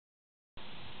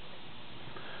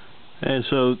And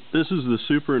so this is the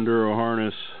Super Enduro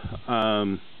harness,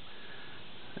 and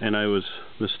I was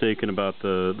mistaken about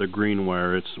the green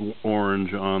wire. It's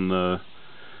orange on the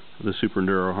Super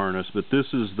Enduro harness, but this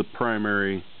is the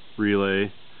primary relay.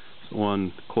 It's the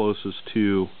one closest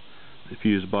to the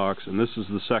fuse box, and this is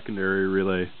the secondary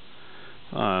relay.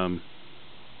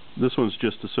 This one's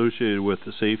just associated with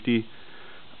the safety.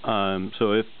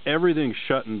 So if everything's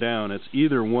shutting down, it's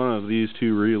either one of these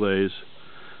two relays,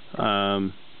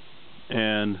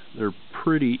 and they're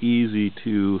pretty easy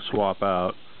to swap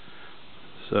out.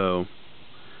 So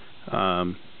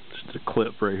just a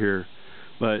clip right here.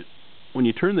 But when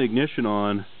you turn the ignition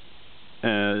on,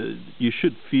 you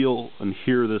should feel and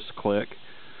hear this click.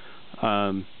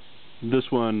 This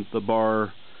one, the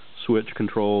bar switch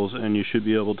controls, and you should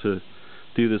be able to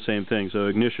do the same thing. So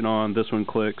ignition on, this one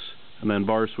clicks, and then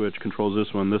bar switch controls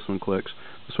this one clicks.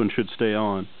 This one should stay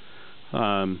on.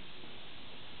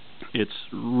 It's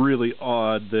really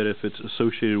odd that if it's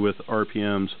associated with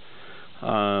RPMs,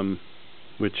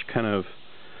 which kind of,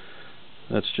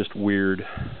 that's just weird,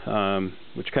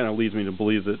 which kind of leads me to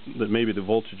believe that maybe the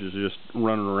voltage is just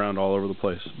running around all over the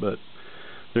place. But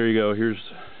there you go.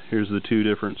 Here's the two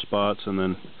different spots, and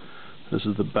then this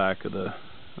is the back of the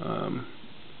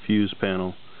fuse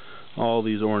panel. All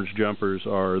these orange jumpers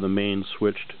are the main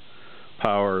switched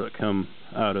power that come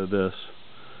out of this,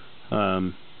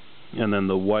 and then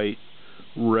the white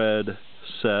red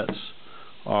sets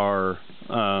are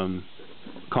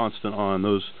constant on.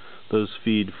 Those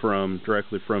feed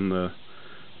directly from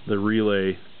the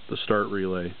relay, the start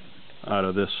relay, out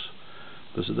of this.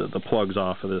 This is the plug's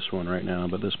off of this one right now,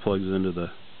 but this plugs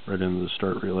into right into the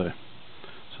start relay.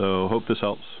 So hope this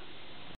helps.